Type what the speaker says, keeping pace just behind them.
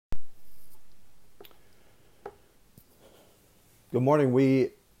Good morning. We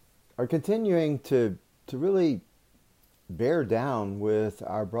are continuing to really bear down with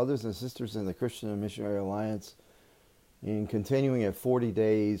our brothers and sisters in the Christian and Missionary Alliance in continuing at 40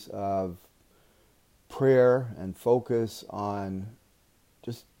 days of prayer and focus on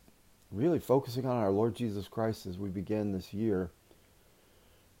just really focusing on our Lord Jesus Christ as we begin this year.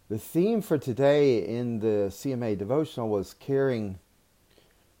 The theme for today in the CMA devotional was caring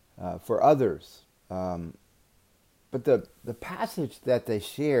for others. But the passage that they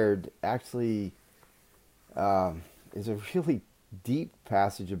shared actually is a really deep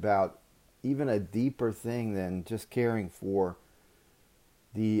passage about even a deeper thing than just caring for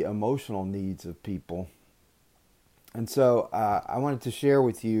the emotional needs of people. And so I wanted to share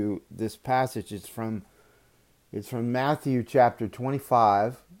with you this passage. It's from Matthew chapter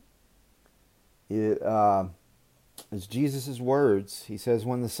 25. It's Jesus' words. He says,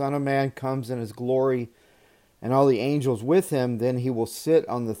 "When the Son of Man comes in his glory and all the angels with him, then he will sit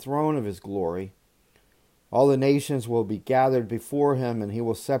on the throne of his glory. All the nations will be gathered before him, and he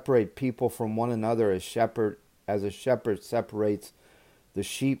will separate people from one another as a shepherd separates the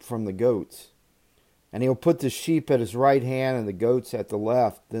sheep from the goats. And he will put the sheep at his right hand and the goats at the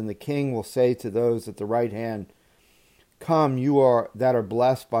left. Then the king will say to those at the right hand, 'Come, that are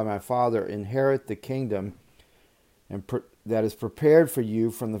blessed by my Father, inherit the kingdom that is prepared for you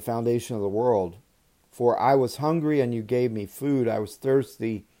from the foundation of the world. For I was hungry, and you gave me food. I was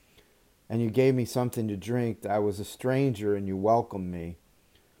thirsty, and you gave me something to drink. I was a stranger, and you welcomed me.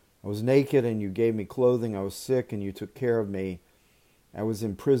 I was naked, and you gave me clothing. I was sick, and you took care of me. I was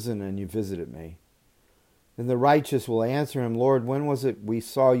in prison, and you visited me.' Then the righteous will answer him, 'Lord, when was it we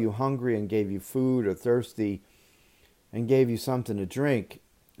saw you hungry and gave you food, or thirsty and gave you something to drink?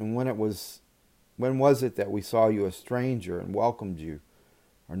 And when was it that we saw you a stranger and welcomed you,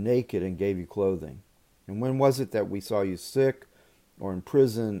 or naked and gave you clothing? And when was it that we saw you sick or in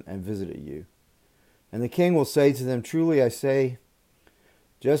prison and visited you?' And the king will say to them, 'Truly I say,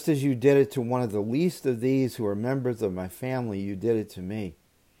 just as you did it to one of the least of these who are members of my family, you did it to me.'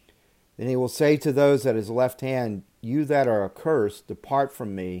 Then he will say to those at his left hand, 'You that are accursed, depart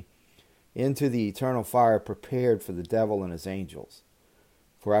from me into the eternal fire prepared for the devil and his angels.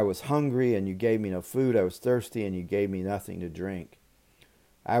 For I was hungry, and you gave me no food. I was thirsty, and you gave me nothing to drink.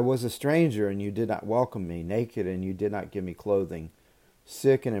 I was a stranger, and you did not welcome me, naked, and you did not give me clothing,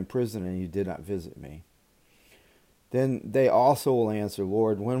 sick and in prison, and you did not visit me.' Then they also will answer,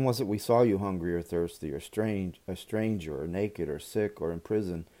 'Lord, when was it we saw you hungry or thirsty, or a stranger, or naked, or sick, or in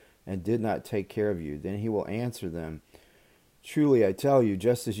prison, and did not take care of you?' Then he will answer them, 'Truly I tell you,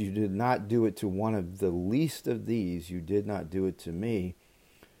 just as you did not do it to one of the least of these, you did not do it to me.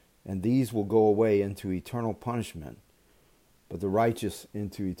 And these will go away into eternal punishment, but the righteous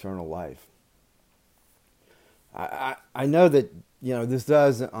into eternal life.'" I know that, this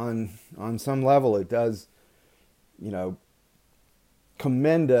does, on some level, it does,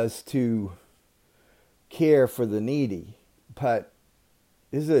 commend us to care for the needy. But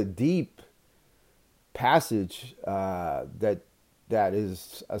this is a deep passage that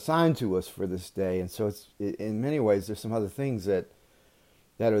is assigned to us for this day. And so it's, in many ways, there's some other things that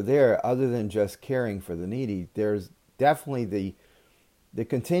are there other than just caring for the needy. There's definitely the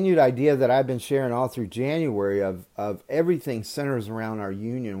continued idea that I've been sharing all through January of everything centers around our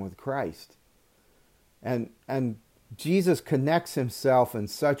union with Christ. And Jesus connects himself in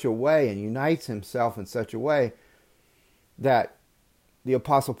such a way and unites himself in such a way that the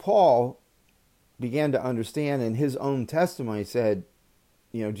Apostle Paul began to understand in his own testimony. Said,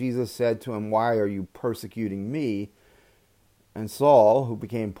 Jesus said to him, "Why are you persecuting me?" And Saul, who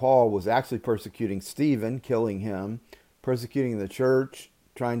became Paul, was actually persecuting Stephen, killing him, persecuting the church,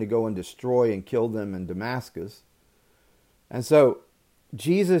 trying to go and destroy and kill them in Damascus. And so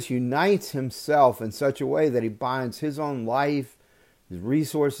Jesus unites himself in such a way that he binds his own life, his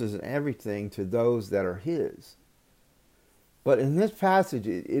resources, and everything to those that are his. But in this passage,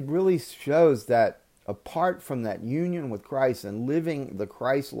 it really shows that apart from that union with Christ and living the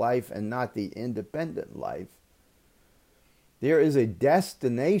Christ life and not the independent life, there is a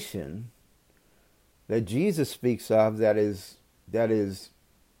destination that Jesus speaks of that is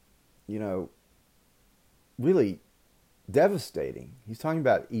really devastating. He's talking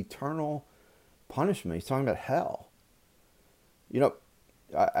about eternal punishment. He's talking about hell.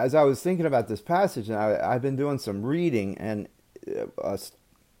 As I was thinking about this passage, and I've been doing some reading, and a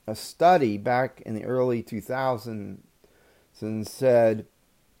study back in the early 2000s said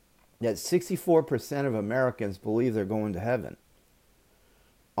that 64% of Americans believe they're going to heaven.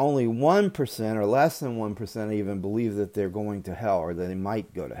 Only 1% or less than 1% even believe that they're going to hell or that they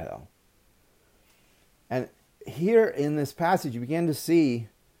might go to hell. And here in this passage, you begin to see,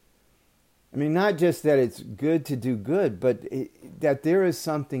 I mean, not just that it's good to do good, but that there is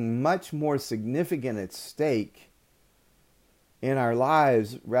something much more significant at stake in our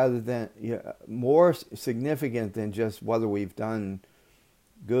lives, rather than, more significant than just whether we've done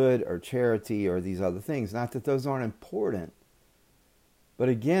good or charity or these other things. Not that those aren't important, but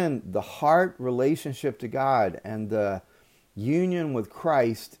again, the heart relationship to God and the union with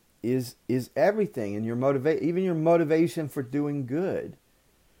Christ is everything. And even your motivation for doing good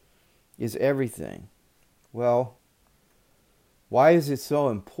is everything. Well, why is it so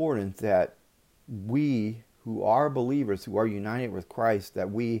important that we who are believers, who are united with Christ, that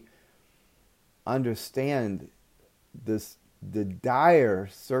we understand the dire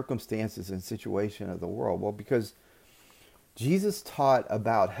circumstances and situation of the world? Well, because Jesus taught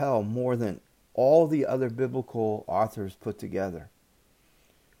about hell more than all the other biblical authors put together.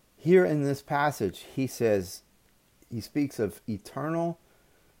 Here in this passage, he speaks of eternal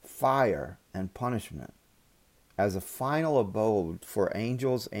fire and punishment as a final abode for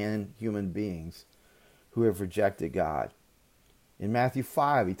angels and human beings who have rejected God. In Matthew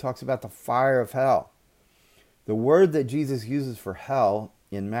 5, he talks about the fire of hell. The word that Jesus uses for hell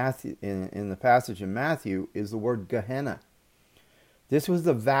in the passage in Matthew is the word Gehenna. This was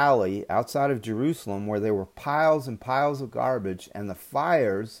the valley outside of Jerusalem where there were piles and piles of garbage, and the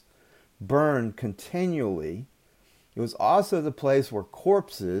fires burned continually. It was also the place where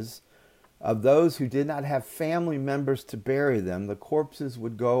corpses of those who did not have family members to bury them, the corpses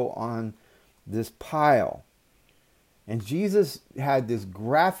would go on this pile. And Jesus had this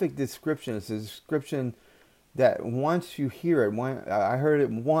graphic description. It's a description that once you hear it, I heard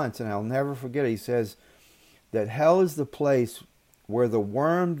it once and I'll never forget it. He says that hell is the place where the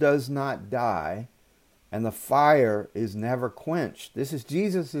worm does not die and the fire is never quenched. This is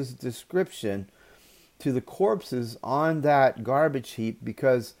Jesus' description to the corpses on that garbage heap,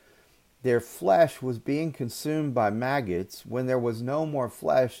 because their flesh was being consumed by maggots. When there was no more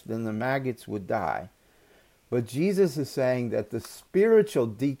flesh, then the maggots would die. But Jesus is saying that the spiritual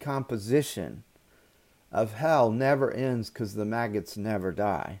decomposition of hell never ends, because the maggots never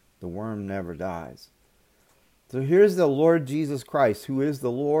die. The worm never dies. So here's the Lord Jesus Christ, who is the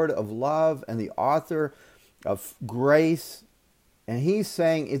Lord of love and the author of grace. And he's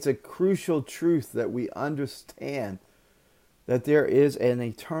saying it's a crucial truth that we understand that there is an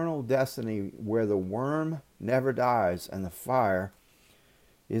eternal destiny where the worm never dies and the fire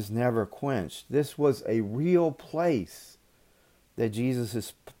is never quenched. This was a real place that Jesus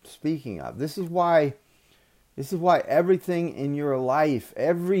is speaking of. This is why everything in your life,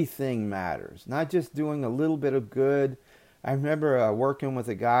 everything matters. Not just doing a little bit of good. I remember working with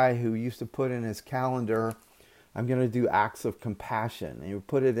a guy who used to put in his calendar, I'm going to do acts of compassion. And he would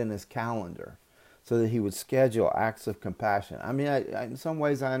put it in his calendar so that he would schedule acts of compassion. I mean, in some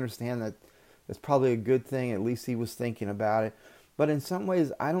ways I understand that it's probably a good thing. At least he was thinking about it. But in some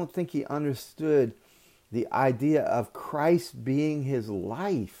ways, I don't think he understood the idea of Christ being his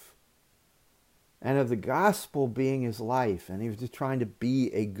life and of the gospel being his life. And he was just trying to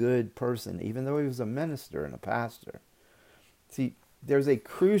be a good person, even though he was a minister and a pastor. See, there's a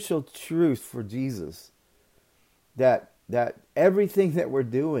crucial truth for Jesus that everything that we're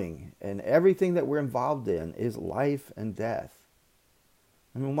doing and everything that we're involved in is life and death.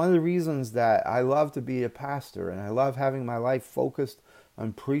 I mean, one of the reasons that I love to be a pastor and I love having my life focused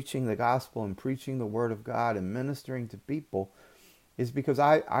on preaching the gospel and preaching the word of God and ministering to people is because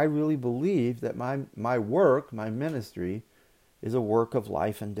I really believe that my work, my ministry, is a work of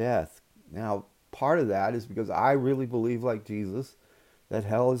life and death. Now, part of that is because I really believe, like Jesus, that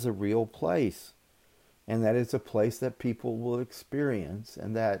hell is a real place and that it's a place that people will experience,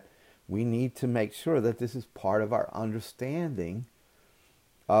 and that we need to make sure that this is part of our understanding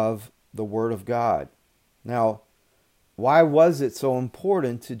of the Word of God. Now, why was it so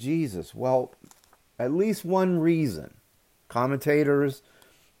important to Jesus? Well, at least one reason. Commentators,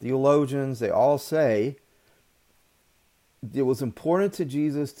 theologians, they all say it was important to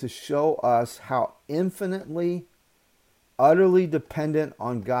Jesus to show us how infinitely, utterly dependent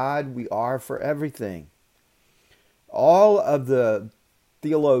on God we are for everything. All of the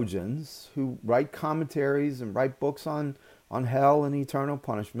theologians who write commentaries and write books on hell and eternal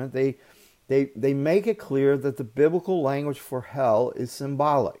punishment, they make it clear that the biblical language for hell is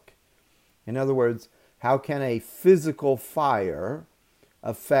symbolic. In other words, how can a physical fire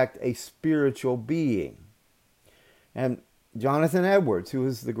affect a spiritual being? And Jonathan Edwards, who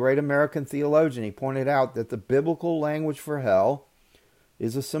is the great American theologian, he pointed out that the biblical language for hell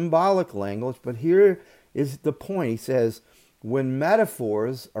is a symbolic language, but here is the point. He says, when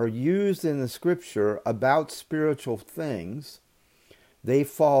metaphors are used in the scripture about spiritual things, they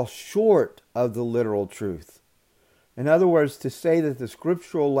fall short of the literal truth. In other words, to say that the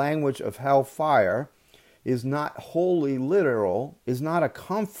scriptural language of hellfire is not wholly literal is not a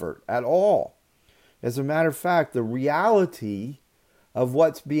comfort at all. As a matter of fact, the reality of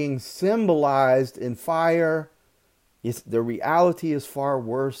what's being symbolized in fire, the reality is far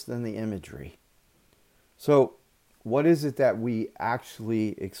worse than the imagery. So, what is it that we actually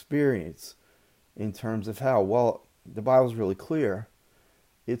experience in terms of hell? Well, the Bible's really clear.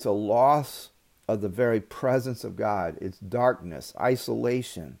 It's a loss of the very presence of God. It's darkness,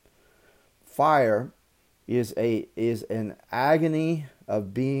 isolation. Fire is an agony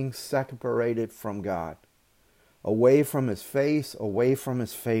of being separated from God, away from His face, away from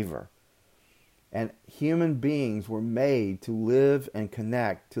His favor. And human beings were made to live and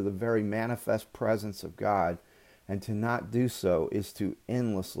connect to the very manifest presence of God, and to not do so is to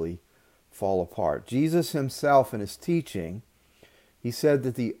endlessly fall apart. Jesus Himself in His teaching, He said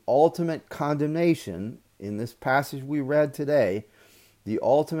that the ultimate condemnation, in this passage we read today, the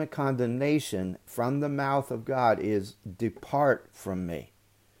ultimate condemnation from the mouth of God is, "Depart from me."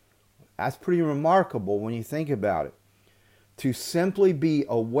 That's pretty remarkable when you think about it. To simply be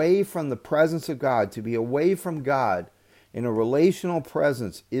away from the presence of God, to be away from God in a relational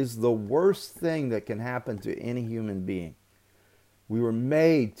presence, is the worst thing that can happen to any human being. We were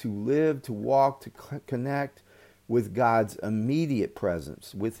made to live, to walk, to connect with God's immediate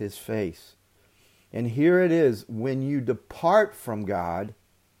presence, with His face. And here it is, when you depart from God,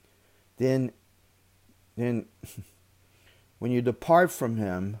 then when you depart from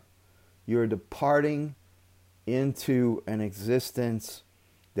Him, you're departing into an existence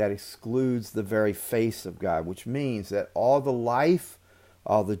that excludes the very face of God, which means that all the life,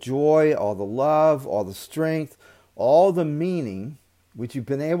 all the joy, all the love, all the strength, all the meaning which you've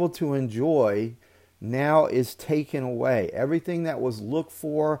been able to enjoy now is taken away. Everything that was looked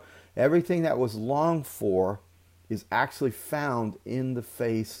for, everything that was longed for is actually found in the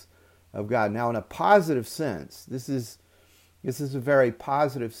face of God. Now, in a positive sense, this is a very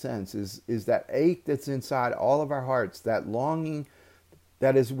positive sense, is that ache that's inside all of our hearts, that longing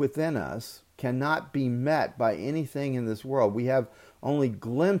that is within us, cannot be met by anything in this world. We have only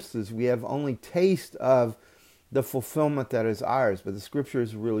glimpses, we have only taste of the fulfillment that is ours. But the scripture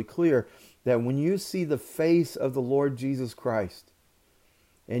is really clear that when you see the face of the Lord Jesus Christ,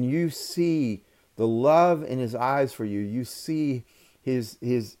 and you see the love in His eyes for you, you see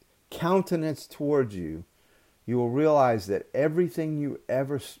His countenance towards you, you will realize that everything you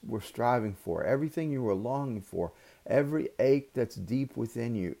ever were striving for, everything you were longing for, every ache that's deep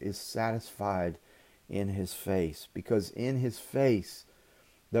within you is satisfied in His face. Because in His face,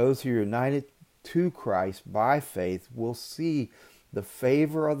 those who are united to Christ by faith will see the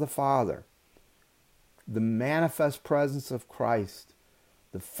favor of the Father, the manifest presence of Christ,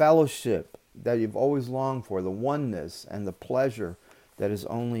 the fellowship that you've always longed for, the oneness and the pleasure that is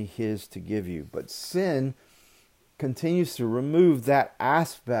only His to give you. But sin continues to remove that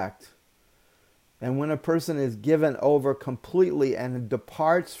aspect. And when a person is given over completely and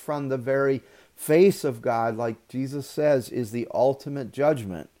departs from the very face of God, like Jesus says, is the ultimate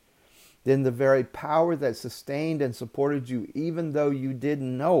judgment, then the very power that sustained and supported you, even though you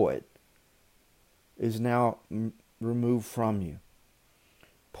didn't know it, is now removed from you.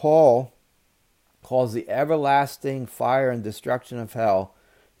 Paul calls the everlasting fire and destruction of hell,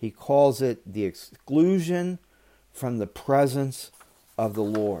 he calls it the exclusion from the presence of the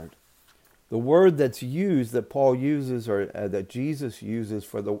Lord. The word that's used, that Paul uses, or that Jesus uses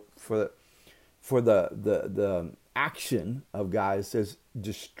for the action of God, it says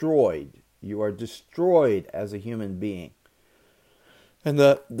destroyed. You are destroyed as a human being. And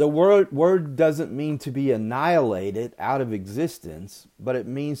the word doesn't mean to be annihilated out of existence, but it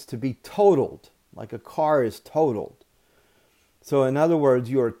means to be totaled, like a car is totaled. So in other words,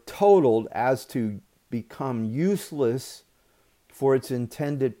 you are totaled as to become useless for its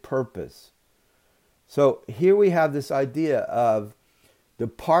intended purpose. So here we have this idea of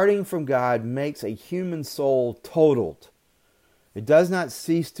departing from God makes a human soul totaled. It does not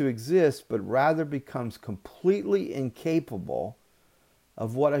cease to exist, but rather becomes completely incapable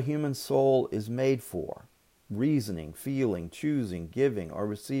of what a human soul is made for: reasoning, feeling, choosing, giving, or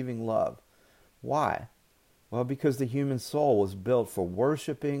receiving love. Why? Well, because the human soul was built for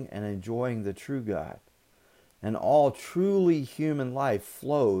worshiping and enjoying the true God. And all truly human life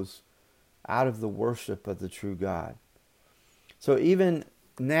flows out of the worship of the true God. So even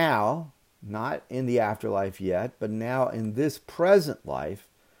now, not in the afterlife yet, but now in this present life,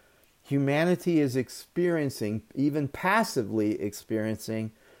 Humanity is experiencing, even passively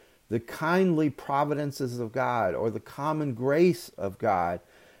experiencing, the kindly providences of God or the common grace of God.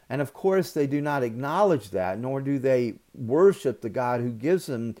 And of course, they do not acknowledge that, nor do they worship the God who gives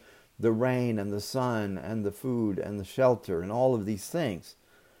them the rain and the sun and the food and the shelter and all of these things.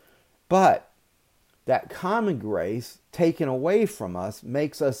 But that common grace taken away from us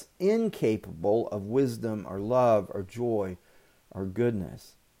makes us incapable of wisdom or love or joy or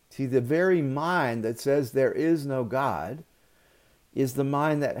goodness. See, the very mind that says there is no God is the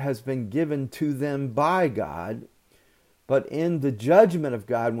mind that has been given to them by God. But in the judgment of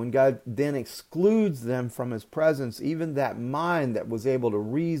God, when God then excludes them from his presence, even that mind that was able to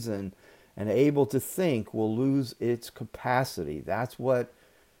reason and able to think will lose its capacity. That's what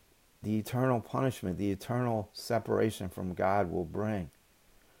the eternal punishment, the eternal separation from God will bring.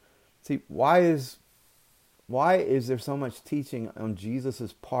 See, why is there so much teaching on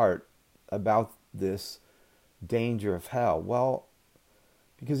Jesus' part about this danger of hell? Well,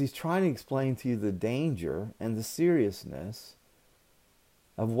 because he's trying to explain to you the danger and the seriousness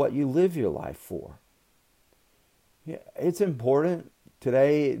of what you live your life for. Yeah, it's important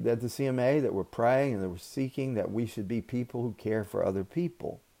today that the CMA, that we're praying and that we're seeking that we should be people who care for other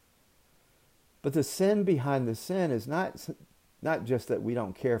people. But the sin behind the sin is not just that we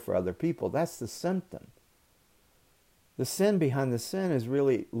don't care for other people. That's the symptom. The sin behind the sin is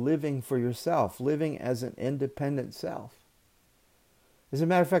really living for yourself, living as an independent self. As a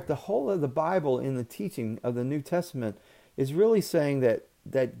matter of fact, the whole of the Bible in the teaching of the New Testament is really saying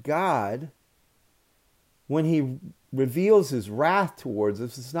that God, when he reveals his wrath towards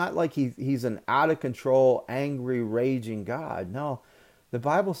us, it's not like he's an out-of-control, angry, raging God. No, the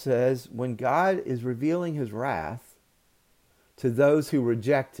Bible says when God is revealing his wrath to those who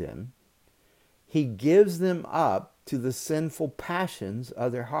reject him, he gives them up to the sinful passions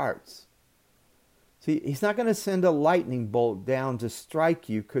of their hearts. See, he's not going to send a lightning bolt down to strike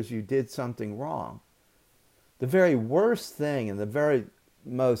you because you did something wrong. The very worst thing and the very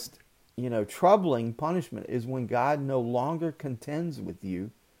most, troubling punishment is when God no longer contends with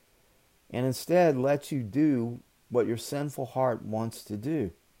you and instead lets you do what your sinful heart wants to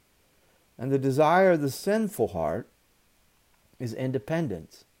do. And the desire of the sinful heart is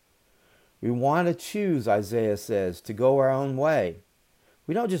independence. We want to choose, Isaiah says, to go our own way.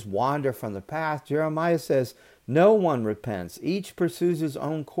 We don't just wander from the path. Jeremiah says, no one repents. Each pursues his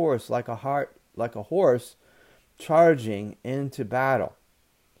own course like a horse charging into battle.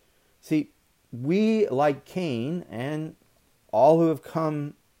 See, we, like Cain and all who have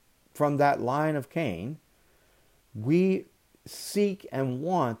come from that line of Cain, we seek and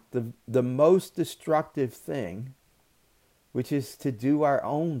want the most destructive thing, which is to do our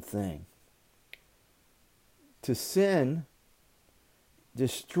own thing. To sin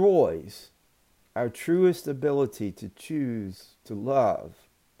destroys our truest ability to choose, to love,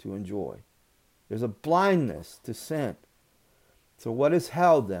 to enjoy. There's a blindness to sin. So what is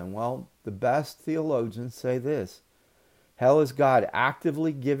hell then? Well, the best theologians say this. Hell is God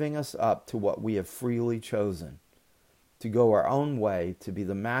actively giving us up to what we have freely chosen, to go our own way, to be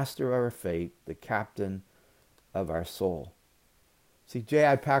the master of our fate, the captain of our soul. See,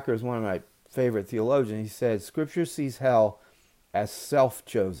 J.I. Packer is one of my favorite theologians. He says, Scripture sees hell as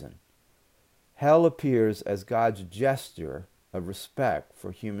self-chosen. Hell appears as God's gesture of respect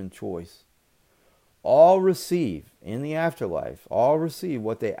for human choice. All receive, in the afterlife, all receive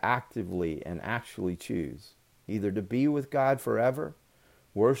what they actively and actually choose, either to be with God forever,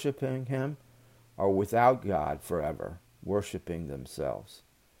 worshiping him, or without God forever, worshiping themselves.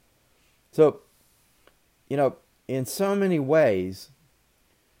 So, in so many ways,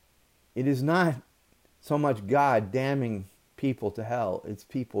 it is not so much God damning people to hell, it's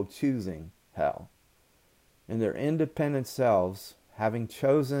people choosing hell. In their independent selves, having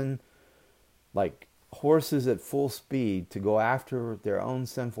chosen, like horses at full speed, to go after their own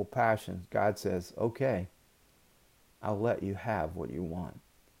sinful passions, God says, okay, I'll let you have what you want.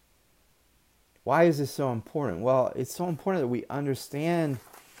 Why is this so important? Well, it's so important that we understand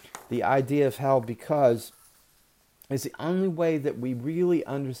the idea of hell because it's the only way that we really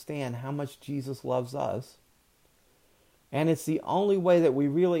understand how much Jesus loves us. And it's the only way that we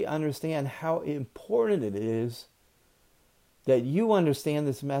really understand how important it is that you understand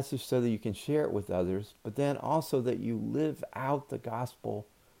this message so that you can share it with others, but then also that you live out the gospel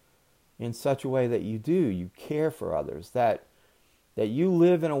in such a way that you care for others, that you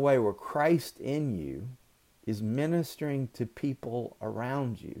live in a way where Christ in you is ministering to people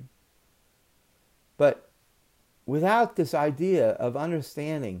around you. But without this idea of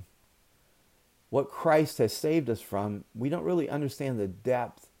understanding what Christ has saved us from, we don't really understand the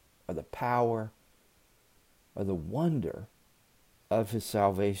depth or the power or the wonder of his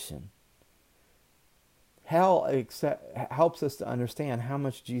salvation. Hell helps us to understand how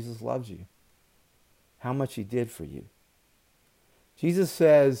much Jesus loves you, how much he did for you. Jesus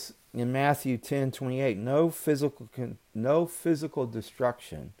says in Matthew 10:28, no physical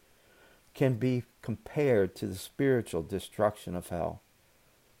destruction can be compared to the spiritual destruction of hell,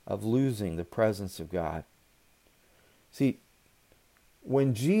 of losing the presence of God. See,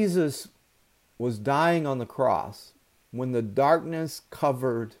 when Jesus was dying on the cross, when the darkness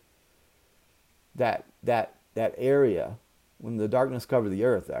covered that area, when the darkness covered the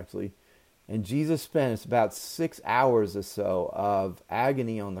earth, actually, and Jesus spent about 6 hours or so of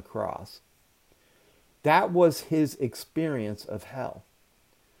agony on the cross, that was his experience of hell.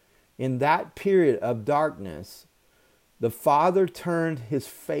 In that period of darkness, the Father turned his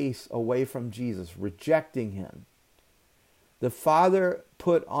face away from Jesus, rejecting him. The Father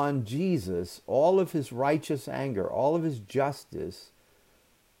put on Jesus all of his righteous anger, all of his justice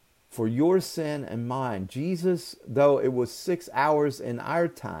for your sin and mine. Jesus, though it was 6 hours in our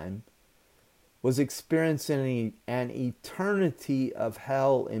time, was experiencing an eternity of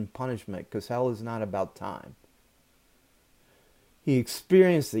hell in punishment, because hell is not about time. He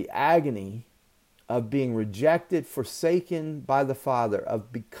experienced the agony of being rejected, forsaken by the Father,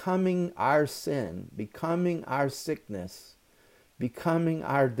 of becoming our sin, becoming our sickness, becoming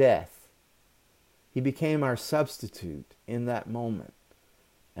our death. He became our substitute in that moment,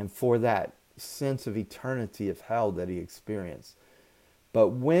 and for that sense of eternity of hell that he experienced. But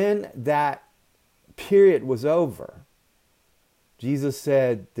when that period was over, Jesus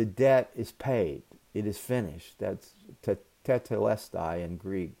said, the debt is paid. It is finished. That's tetelestai in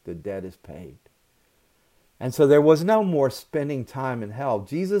Greek. The debt is paid. And so there was no more spending time in hell.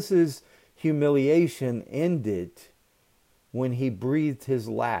 Jesus' humiliation ended when he breathed his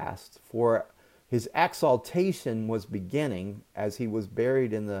last, for his exaltation was beginning as he was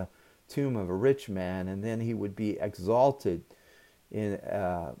buried in the tomb of a rich man, and then he would be exalted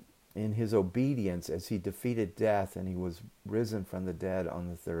in his obedience as he defeated death, and he was risen from the dead on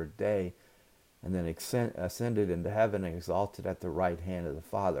the third day, and then ascended into heaven and exalted at the right hand of the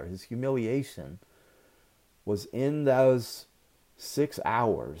Father. His humiliation was in those 6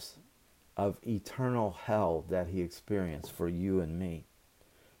 hours of eternal hell that he experienced for you and me.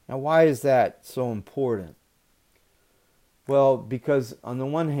 Now, why is that so important? Well, because on the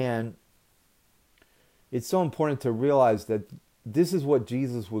one hand, it's so important to realize that this is what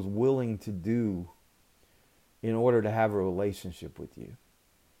Jesus was willing to do in order to have a relationship with you.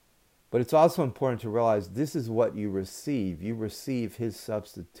 But it's also important to realize this is what you receive. You receive his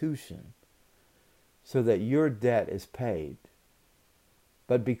substitution so that your debt is paid.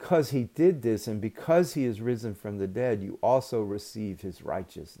 But because he did this, and because he is risen from the dead, you also receive his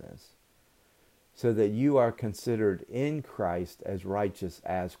righteousness, so that you are considered in Christ as righteous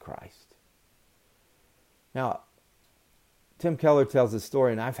as Christ. Now, Tim Keller tells a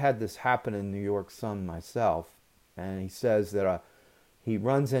story, and I've had this happen in New York some myself, and he says that he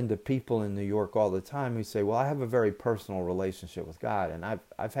runs into people in New York all the time who say, well, I have a very personal relationship with God, and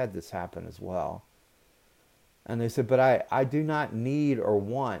I've had this happen as well. And they said, but I do not need or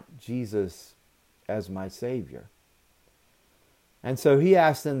want Jesus as my Savior. And so he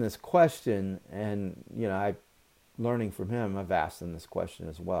asked them this question, and learning from him, I've asked them this question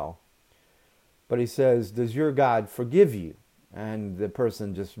as well. But he says, does your God forgive you? And the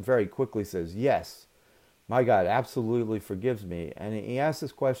person just very quickly says, yes, my God absolutely forgives me. And he asks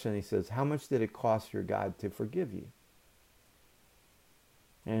this question, he says, how much did it cost your God to forgive you?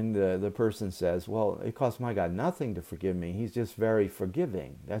 And the person says, well, it cost my God nothing to forgive me. He's just very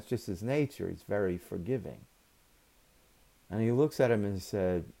forgiving. That's just his nature. He's very forgiving. And he looks at him and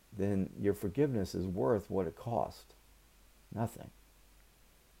said, then your forgiveness is worth what it cost. Nothing.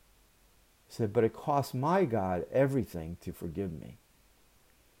 He said, but it cost my God everything to forgive me.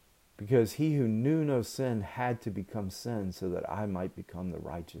 Because he who knew no sin had to become sin so that I might become the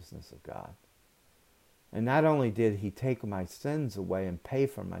righteousness of God. And not only did he take my sins away and pay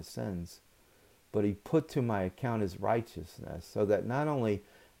for my sins, but he put to my account his righteousness, so that not only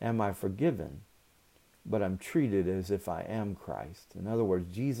am I forgiven, but I'm treated as if I am Christ. In other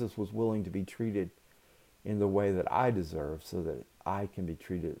words, Jesus was willing to be treated in the way that I deserve, so that I can be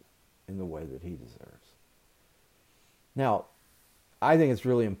treated in the way that he deserves. Now, I think it's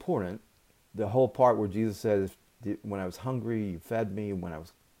really important, the whole part where Jesus says, when I was hungry, you fed me. When I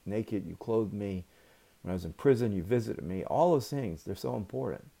was naked, you clothed me. When I was in prison, you visited me. All those things, they're so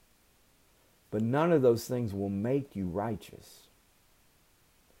important. But none of those things will make you righteous.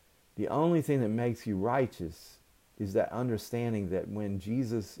 The only thing that makes you righteous is that understanding that when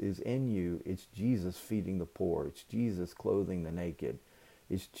Jesus is in you, it's Jesus feeding the poor, it's Jesus clothing the naked,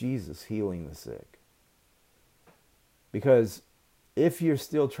 it's Jesus healing the sick. Because if you're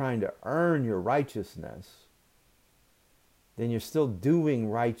still trying to earn your righteousness, then you're still doing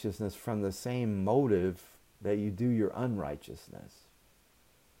righteousness from the same motive that you do your unrighteousness.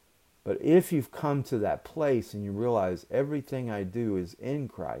 But if you've come to that place and you realize everything I do is in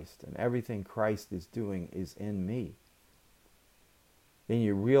Christ and everything Christ is doing is in me, then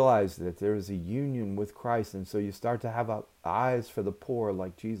you realize that there is a union with Christ, and so you start to have eyes for the poor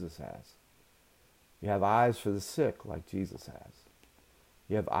like Jesus has. You have eyes for the sick like Jesus has.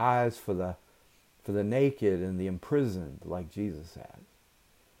 You have eyes for the naked and the imprisoned like Jesus has.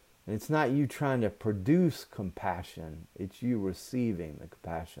 And it's not you trying to produce compassion, it's you receiving the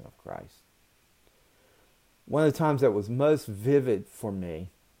compassion of Christ. One of the times that was most vivid for me,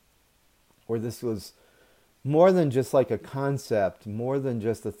 where this was more than just like a concept, more than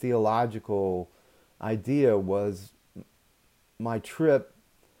just a theological idea, was my trip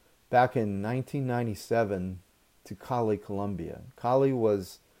back in 1997 to Cali, Colombia. Cali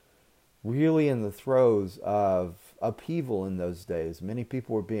was really in the throes of upheaval in those days. Many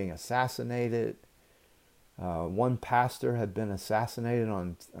people were being assassinated. One pastor had been assassinated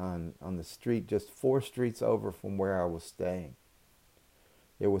on the street just 4 streets over from where I was staying.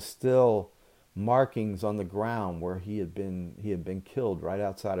 There was still markings on the ground where he had been killed right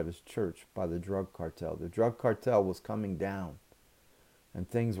outside of his church by the drug cartel. The drug cartel was coming down, and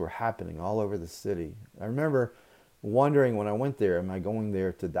things were happening all over the city. I remember wondering when I went there, am I going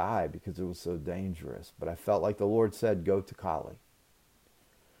there to die because it was so dangerous? But I felt like the Lord said, go to Cali.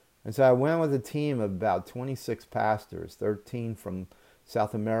 And so I went with a team of about 26 pastors, 13 from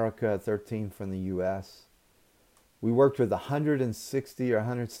South America, 13 from the U.S. We worked with 160 or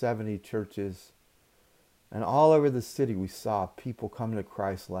 170 churches. And all over the city we saw people coming to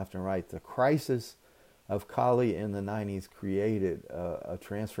Christ left and right. The crisis of Cali in the 90s created a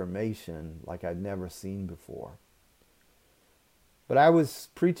transformation like I'd never seen before. But I was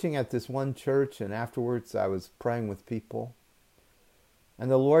preaching at this one church, and afterwards I was praying with people.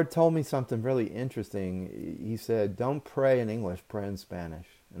 And the Lord told me something really interesting. He said, don't pray in English, pray in Spanish.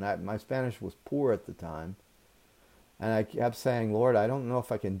 And my Spanish was poor at the time. And I kept saying, Lord, I don't know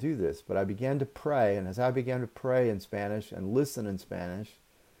if I can do this. But I began to pray, and as I began to pray in Spanish and listen in Spanish,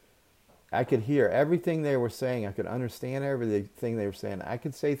 I could hear everything they were saying. I could understand everything they were saying. I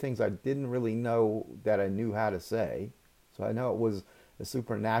could say things I didn't really know that I knew how to say. So I know it was a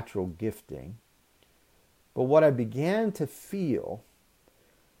supernatural gifting. But what I began to feel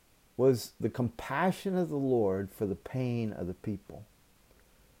was the compassion of the Lord for the pain of the people.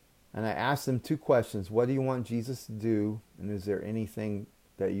 And I asked them 2 questions. What do you want Jesus to do? And is there anything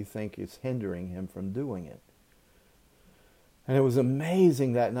that you think is hindering him from doing it? And it was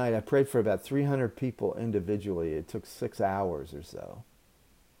amazing that night. I prayed for about 300 people individually. It took 6 hours or so.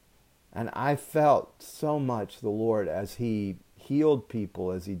 And I felt so much the Lord as he healed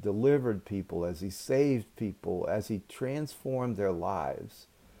people, as he delivered people, as he saved people, as he transformed their lives.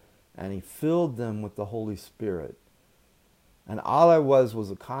 And he filled them with the Holy Spirit. And all I was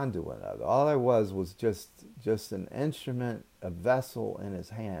a conduit of it. All I was just an instrument, a vessel in his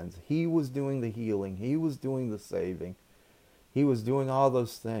hands. He was doing the healing. He was doing the saving. He was doing all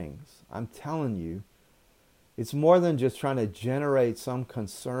those things. I'm telling you, it's more than just trying to generate some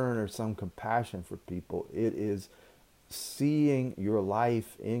concern or some compassion for people. It is seeing your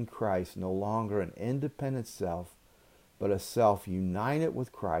life in Christ no longer an independent self, but a self united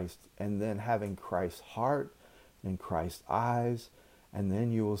with Christ, and then having Christ's heart and Christ's eyes, and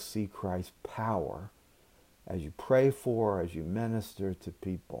then you will see Christ's power as you pray for, as you minister to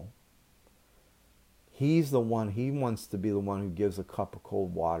people. He's the one, he wants to be the one who gives a cup of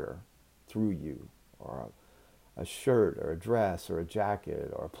cold water through you, or a shirt, or a dress, or a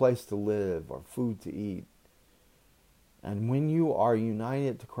jacket, or a place to live, or food to eat. And when you are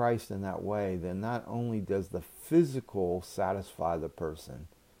united to Christ in that way, then not only does the physical satisfy the person,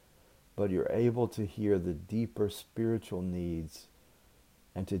 but you're able to hear the deeper spiritual needs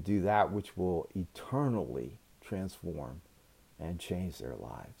and to do that which will eternally transform and change their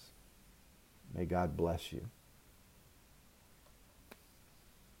lives. May God bless you.